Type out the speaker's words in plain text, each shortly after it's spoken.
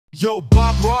Yo,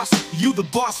 Bob Ross, you the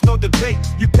boss, no debate.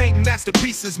 You painting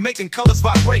masterpieces, making colors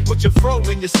vibrate with your flow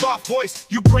and your soft voice.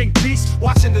 You bring peace,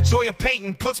 watching the joy of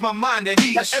painting puts my mind at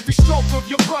ease. Every stroke of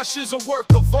your brush is a work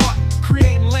of art,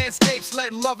 creating landscapes,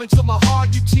 letting love into my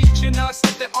heart. You teaching us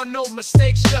that there are no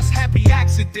mistakes, just happy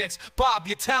accidents. Bob,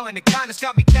 your talent and kindness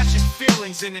got me catching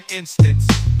feelings in an instant.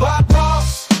 Bob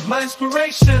Ross, my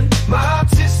inspiration, my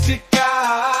artistic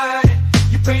guide.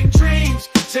 You paint dreams,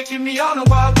 taking me on a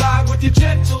wild ride with your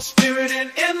gentle spirit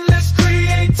and endless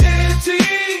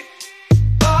creativity.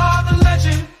 Oh, the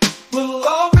legend will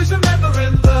always remember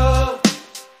and love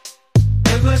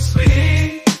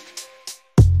endlessly.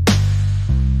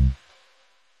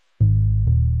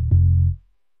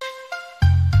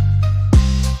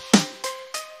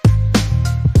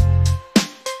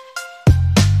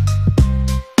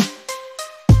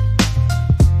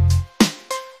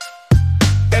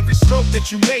 Every stroke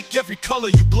that you make, every color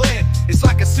you blend, it's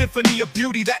like a symphony of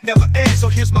beauty that never ends. So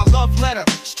here's my love letter,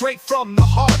 straight from the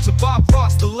heart to Bob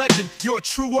Ross, the legend. You're a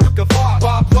true work of art.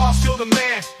 Bob Ross, you're the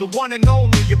man, the one and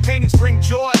only. Your paintings bring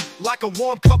joy like a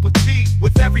warm cup of tea.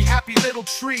 With every happy little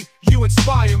tree, you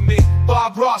inspire me.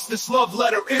 Bob Ross, this love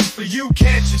letter is for you,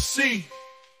 can't you see?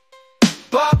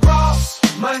 Bob Ross,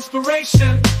 my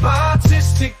inspiration, my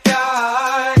artistic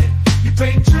guide. You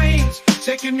paint dreams,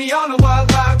 taking me on a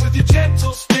wild ride with your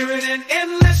gentle spirit and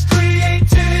endless